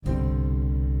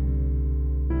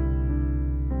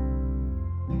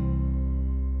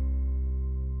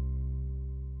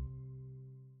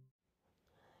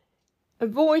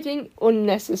Avoiding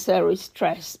unnecessary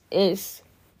stress is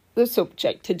the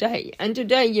subject today, and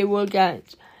today you will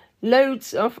get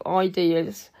loads of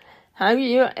ideas how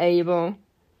you're able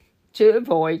to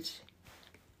avoid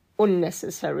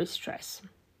unnecessary stress.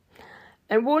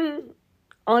 And one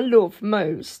I love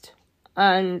most,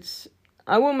 and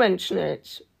I will mention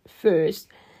it first,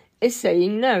 is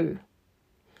saying no.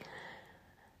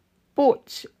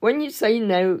 But when you say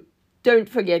no, don't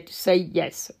forget to say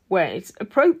yes where it's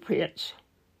appropriate.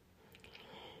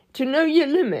 To know your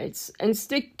limits and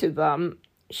stick to them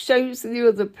shows the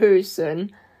other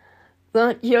person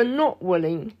that you're not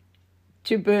willing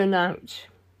to burn out.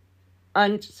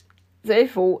 And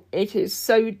therefore, it is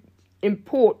so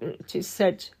important to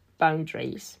set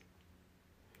boundaries.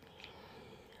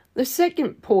 The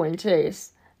second point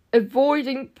is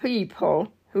avoiding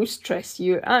people who stress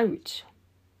you out.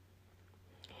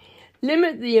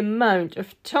 Limit the amount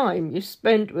of time you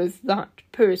spend with that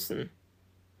person.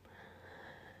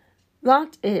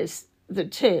 That is the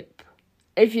tip.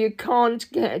 If you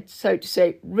can't get, so to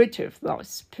say, rid of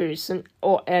this person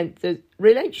or end the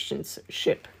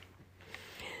relationship.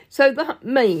 So that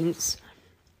means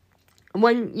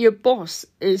when your boss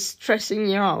is stressing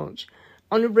you out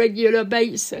on a regular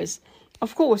basis,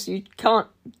 of course you can't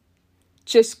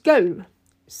just go.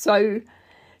 So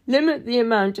limit the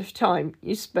amount of time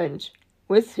you spend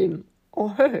with him or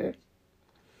her.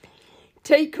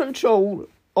 Take control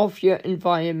of your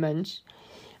environment.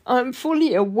 I'm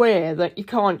fully aware that you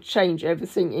can't change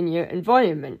everything in your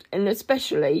environment, and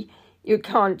especially you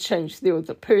can't change the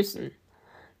other person.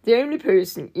 The only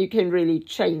person you can really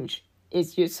change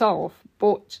is yourself,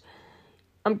 but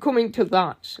I'm coming to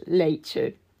that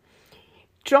later.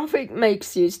 Traffic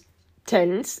makes you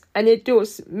tense, and it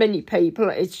does many people.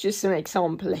 It's just an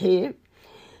example here.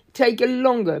 Take a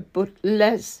longer but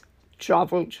less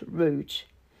travelled route.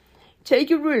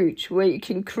 Take a route where you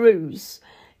can cruise,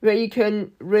 where you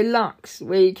can relax,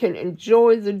 where you can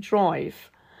enjoy the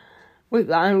drive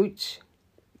without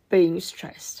being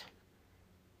stressed.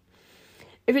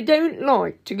 If you don't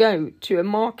like to go to a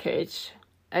market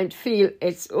and feel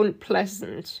it's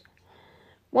unpleasant,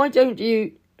 why don't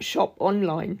you shop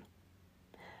online?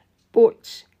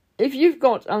 But if you've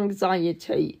got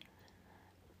anxiety,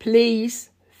 please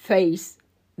face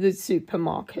the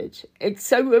supermarket. It's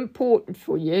so important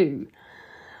for you.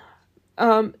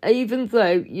 Even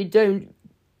though you don't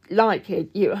like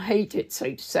it, you hate it,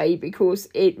 so to say, because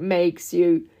it makes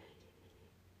you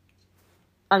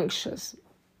anxious.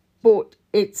 But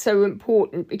it's so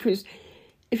important because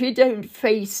if you don't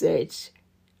face it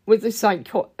with a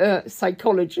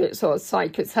psychologist or a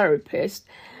psychotherapist,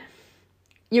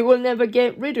 you will never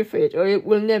get rid of it, or it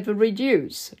will never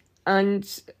reduce. And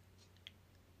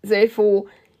therefore,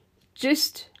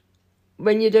 just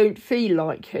when you don't feel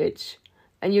like it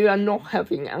and you are not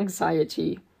having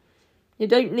anxiety, you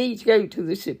don't need to go to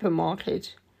the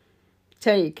supermarket.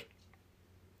 Take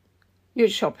your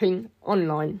shopping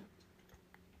online.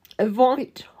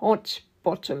 Avoid hot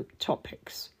button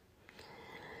topics.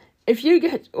 If you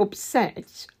get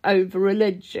upset over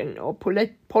religion or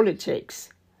politics,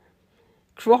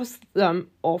 cross them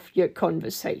off your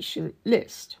conversation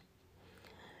list.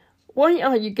 Why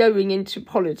are you going into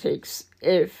politics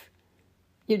if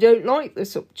you don't like the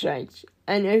subject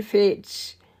and if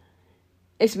it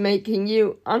is making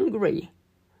you angry,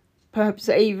 perhaps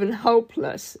even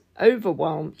helpless,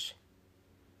 overwhelmed?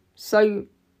 So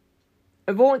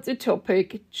avoid the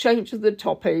topic, change the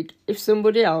topic if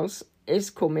somebody else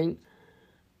is coming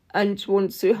and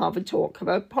wants to have a talk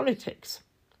about politics.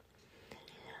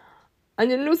 And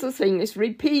another thing is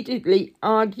repeatedly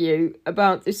argue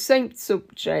about the same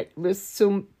subject with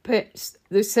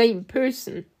the same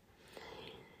person.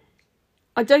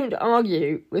 I don't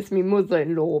argue with my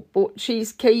mother-in-law, but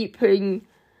she's telling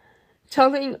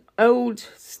old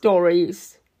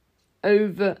stories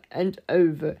over and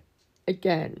over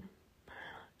again.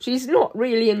 She's not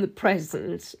really in the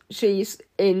present, she's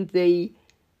in the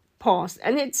past.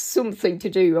 And it's something to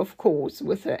do, of course,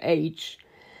 with her age.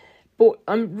 But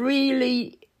I'm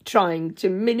really trying to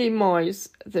minimise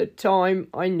the time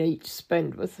I need to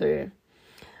spend with her,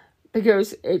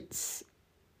 because it's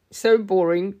so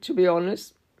boring, to be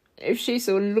honest. If she's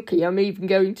unlucky, I'm even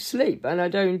going to sleep, and I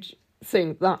don't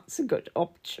think that's a good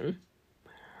option.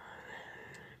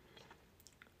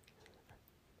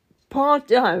 Part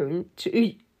down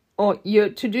to your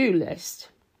to-do list.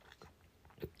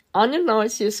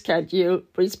 Analyse your schedule,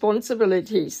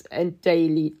 responsibilities, and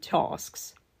daily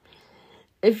tasks.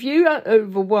 If you are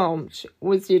overwhelmed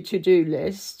with your to-do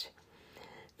list,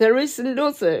 there is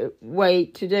another way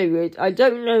to do it. I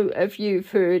don't know if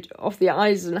you've heard of the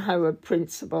Eisenhower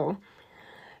principle,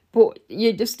 but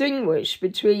you distinguish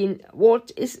between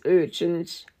what is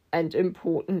urgent and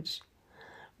important,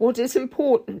 what is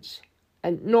important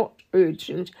and not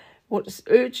urgent, what is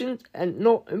urgent and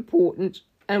not important,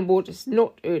 and what is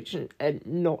not urgent and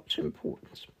not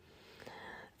important.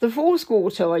 The fourth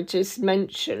quarter I just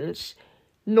mentioned,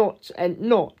 not and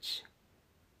not,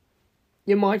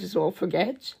 you might as well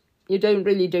forget. You don't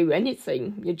really do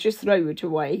anything, you just throw it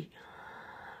away.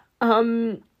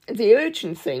 The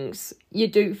urgent things you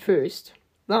do first.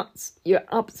 That's your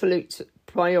absolute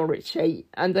priority,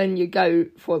 and then you go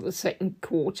for the second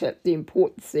quarter, the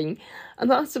important thing, and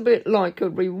that's a bit like a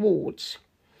reward.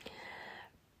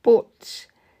 But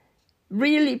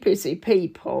really busy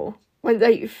people, when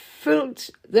they filled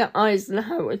their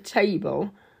Eisenhower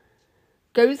table,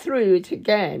 go through it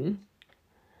again,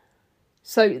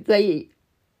 so they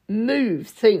move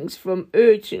things from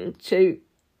urgent to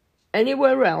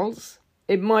anywhere else.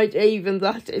 It might even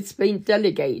that it's been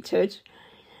delegated.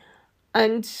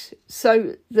 And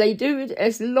so they do it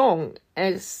as long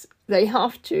as they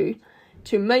have to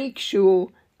make sure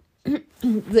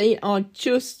they are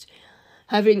just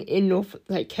having enough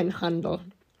they can handle.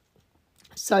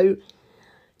 So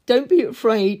don't be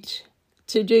afraid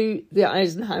to do the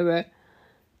Eisenhower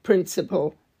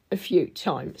principle a few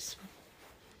times.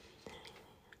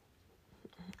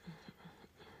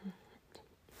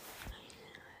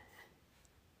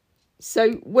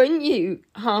 So when you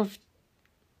have,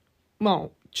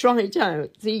 tried out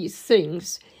these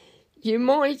things, you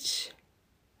might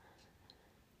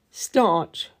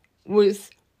start with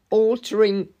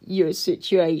altering your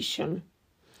situation.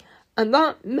 And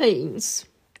that means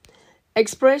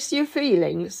express your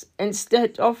feelings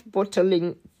instead of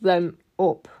bottling them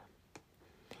up.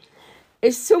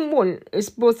 If someone is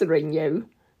bothering you,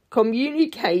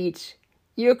 communicate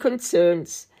your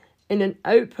concerns in an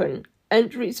open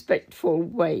and respectful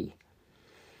way.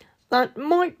 That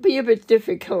might be a bit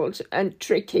difficult and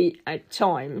tricky at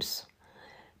times,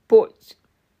 but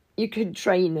you can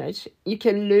train it. You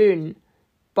can learn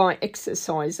by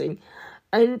exercising.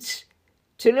 And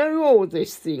to know all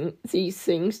these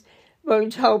things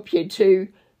won't help you to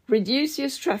reduce your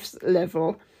stress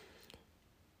level.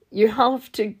 You have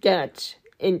to get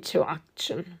into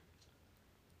action.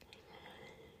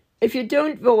 If you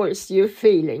don't voice your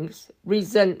feelings,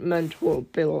 resentment will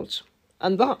build.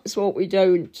 And that's what we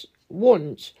don't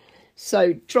want.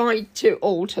 So try to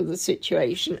alter the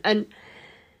situation. And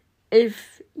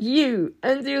if you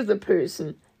and the other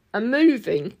person are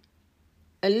moving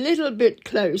a little bit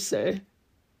closer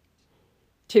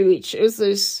to each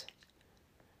other's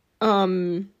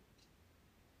point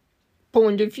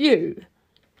of view,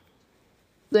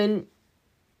 then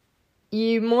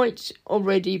you might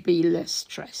already be less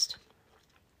stressed.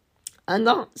 And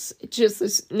that's just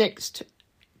this next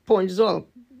point as well.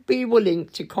 Be willing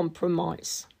to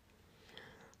compromise.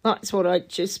 That's what I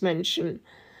just mentioned.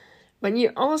 When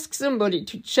you ask somebody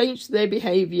to change their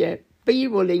behaviour, be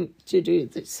willing to do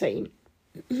the same.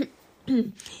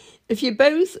 If you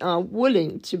both are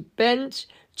willing to bend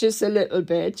just a little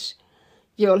bit,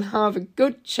 you'll have a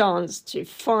good chance to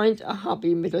find a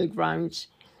happy middle ground.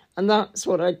 And that's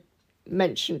what I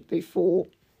mentioned before.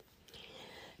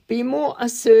 Be more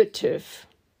assertive.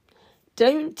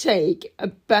 Don't take a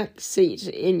back seat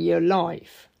in your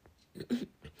life.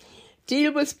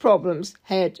 Deal with problems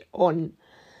head on,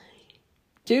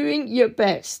 doing your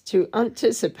best to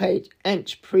anticipate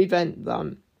and prevent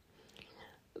them.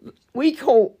 We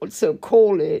also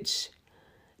call it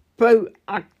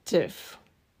proactive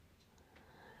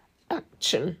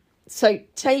action. So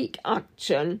take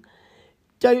action.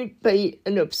 Don't be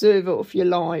an observer of your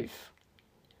life.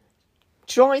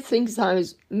 Try things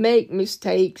out, make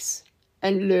mistakes,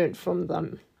 and learn from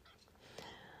them.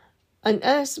 And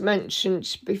as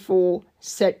mentioned before,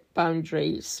 set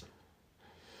boundaries.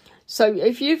 So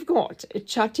if you've got a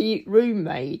chatty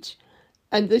roommate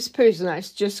and this person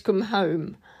has just come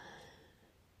home,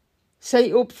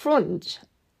 say up front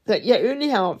that you only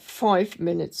have 5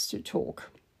 minutes to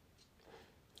talk.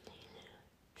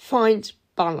 Find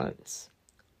balance.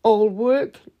 All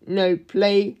work, no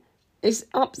play is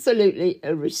absolutely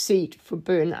a receipt for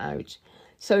burnout.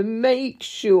 So make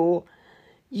sure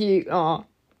you are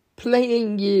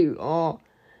playing, you are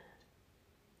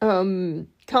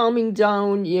calming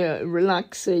down, you're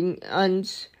relaxing,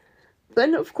 and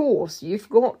then of course you've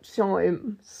got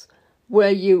times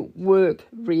where you work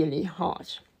really hard.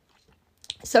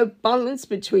 So balance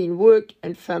between work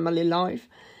and family life,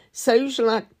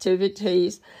 social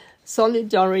activities,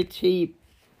 solidarity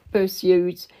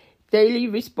pursuits, daily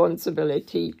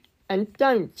responsibility, and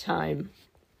downtime.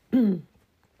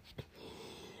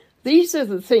 These are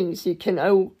the things you can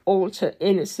alter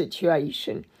in a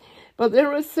situation, but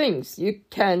there are things you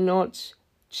cannot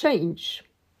change.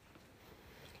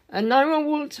 And now I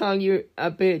will tell you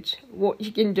a bit what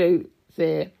you can do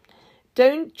there.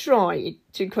 Don't try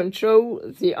to control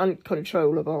the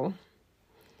uncontrollable.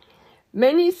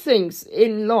 Many things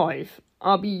in life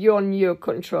are beyond your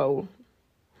control,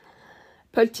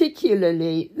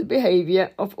 particularly the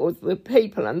behaviour of other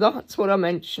people, and that's what I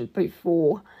mentioned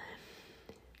before.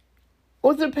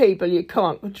 Other people you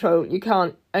can't control, you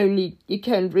can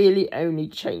really only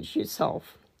change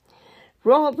yourself.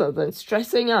 Rather than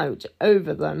stressing out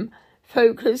over them,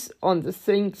 focus on the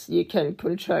things you can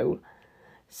control,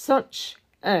 such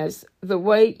as the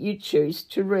way you choose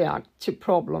to react to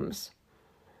problems.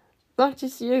 That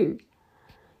is you.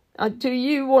 Do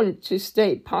you want to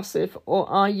stay passive, or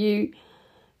are you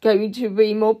going to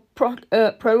be more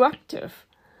proactive?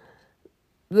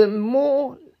 The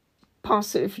more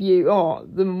passive you are,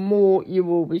 the more you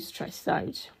will be stressed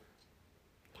out.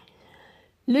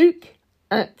 Look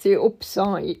at the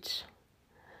upside.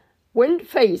 When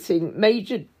facing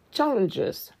major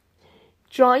challenges,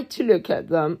 try to look at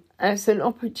them as an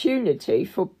opportunity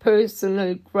for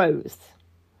personal growth.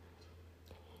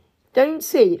 Don't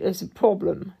see it as a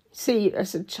problem, see it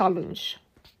as a challenge.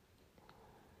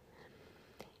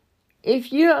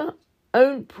 If your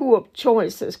own poor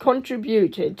choices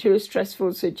contributed to a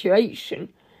stressful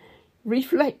situation,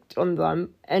 reflect on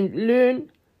them and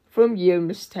learn from your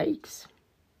mistakes.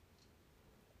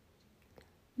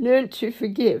 Learn to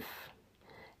forgive.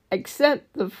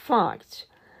 Accept the fact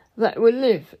that we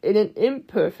live in an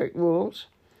imperfect world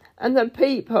and that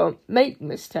people make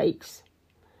mistakes.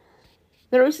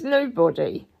 There is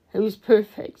nobody who is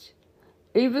perfect,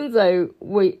 even though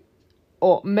we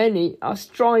or many are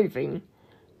striving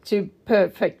to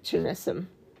perfectionism.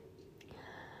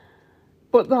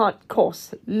 But that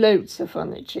costs loads of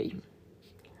energy.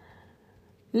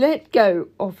 Let go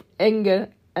of anger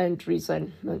and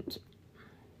resentment.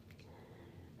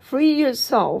 Free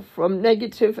yourself from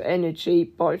negative energy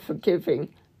by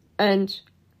forgiving and,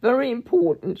 very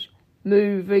important,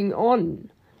 moving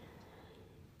on.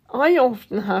 I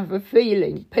often have a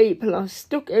feeling people are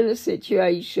stuck in a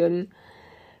situation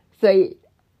they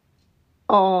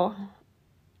want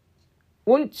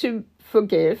to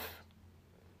forgive,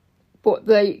 but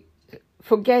they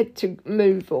forget to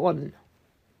move on.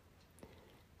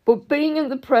 But being in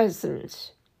the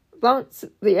present, that's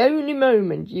the only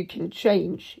moment you can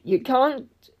change. You can't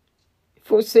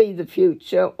foresee the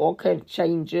future or can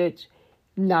change it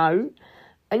now,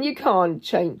 and you can't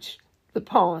change the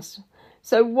past.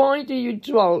 So why do you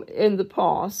dwell in the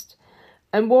past,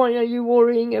 and why are you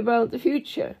worrying about the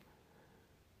future?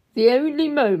 The only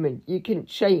moment you can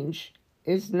change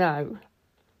is now.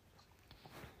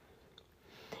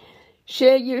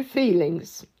 Share your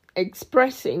feelings.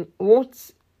 Expressing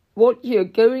what you're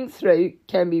going through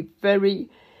can be very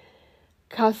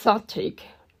cathartic,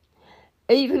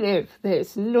 even if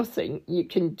there's nothing you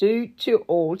can do to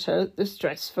alter the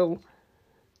stressful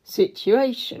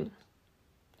situation.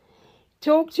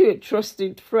 Talk to a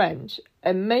trusted friend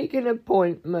and make an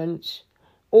appointment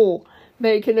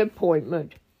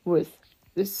with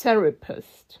the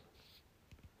therapist.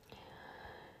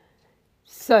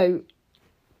 So,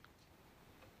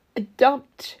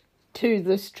 adapt to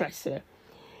the stressor.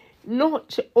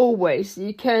 Not always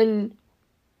you can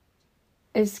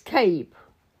escape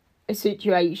a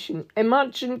situation.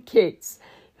 Imagine kids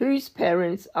whose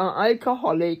parents are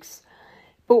alcoholics,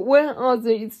 but where are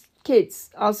these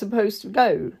kids are supposed to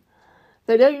go?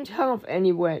 They don't have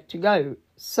anywhere to go,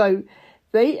 so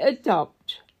they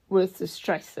adapt with the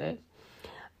stressor.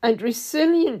 And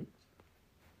resilient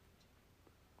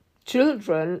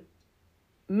children,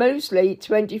 mostly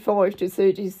 25 to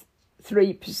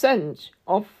 33%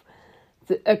 of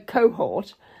a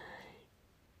cohort,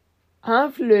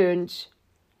 have learned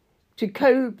to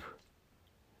cope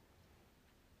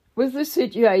with the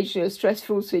situation, a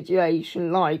stressful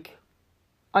situation like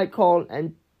alcohol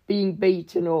and being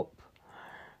beaten up,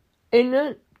 in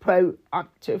a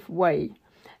proactive way.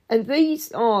 And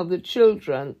these are the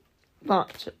children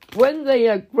that, when they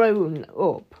are grown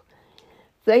up,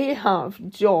 they have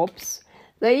jobs,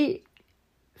 they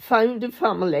found a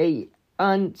family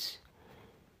and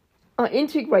are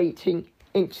integrating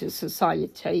into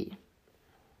society.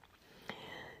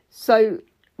 So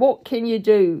what can you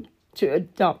do to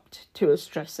adapt to a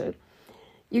stressor?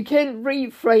 You can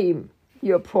reframe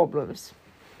your problems.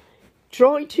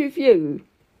 Try to view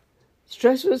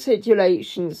stressful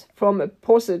situations from a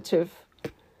positive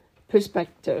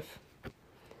perspective.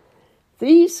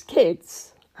 These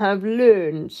kids have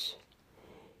learned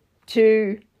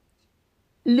to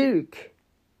look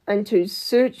and to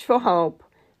search for help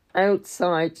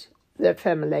outside their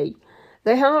family.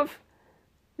 They have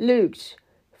looked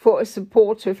for a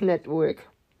supportive network,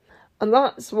 and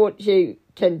that's what you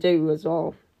can do as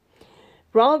well.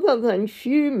 Rather than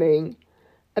fuming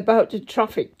about a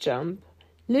traffic jam,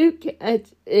 look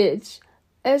at it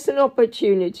as an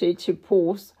opportunity to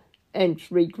pause and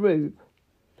regroup.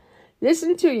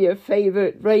 Listen to your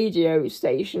favourite radio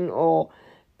station or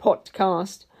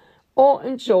podcast, or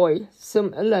enjoy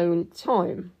some alone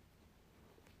time.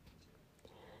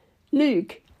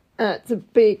 Look at the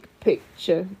big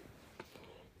picture.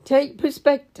 Take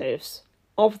perspectives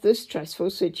of the stressful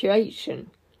situation.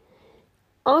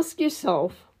 Ask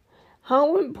yourself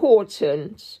how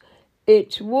important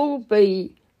it will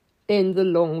be in the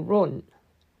long run.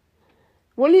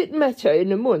 Will it matter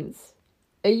in a month,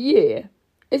 a year?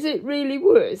 Is it really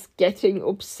worth getting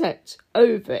upset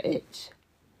over it?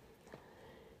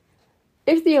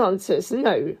 If the answer is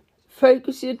no,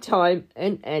 focus your time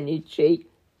and energy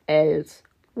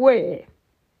elsewhere.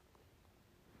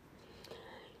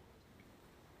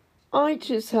 I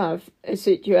just have a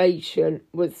situation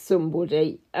with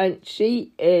somebody, and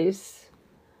she is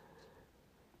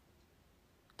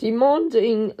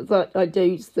demanding that I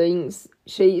do things.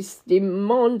 She's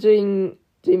demanding.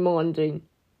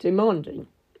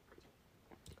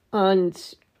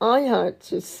 And I had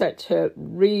to set her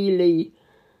really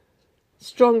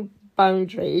strong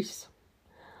boundaries.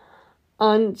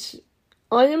 And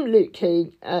I am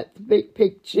looking at the big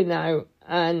picture now,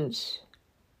 and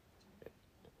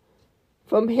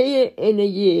from here in a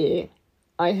year,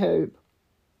 I hope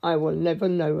I will never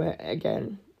know her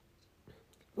again.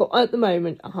 But at the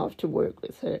moment, I have to work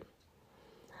with her.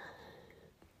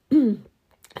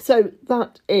 So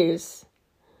that is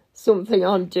something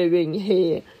I'm doing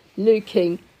here,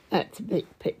 looking at the big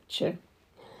picture.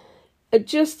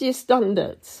 Adjust your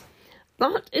standards.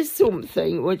 That is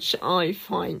something which I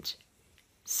find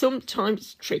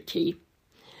sometimes tricky,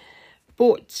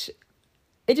 but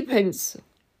it depends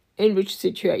in which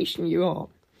situation you are.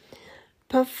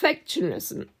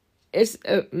 Perfectionism is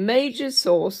a major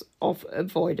source of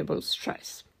avoidable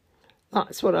stress.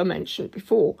 That's what I mentioned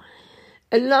before.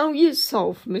 Allow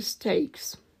yourself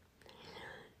mistakes.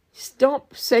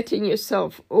 Stop setting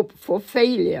yourself up for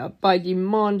failure by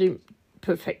demanding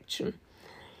perfection.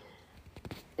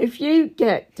 If you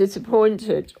get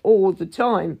disappointed all the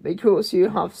time because you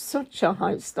have such a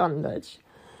high standard,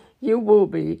 you will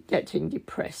be getting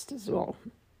depressed as well.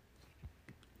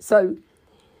 So,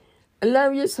 allow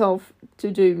yourself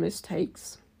to do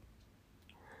mistakes.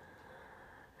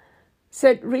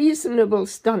 Set reasonable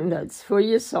standards for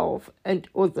yourself and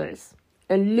others,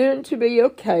 and learn to be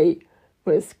okay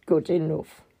with good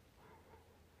enough.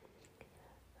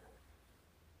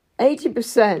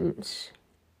 80%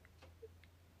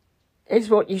 is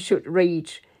what you should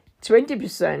reach.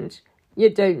 20% you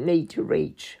don't need to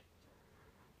reach.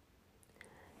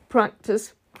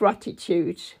 Practice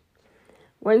gratitude.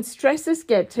 When stress is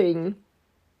getting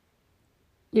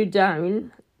you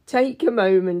down, take a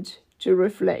moment to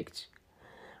reflect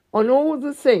on all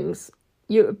the things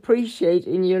you appreciate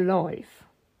in your life.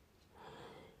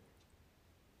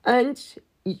 And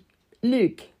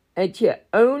look at your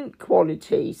own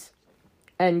qualities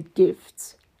and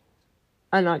gifts.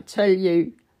 And I tell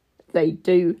you, they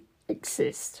do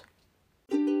exist.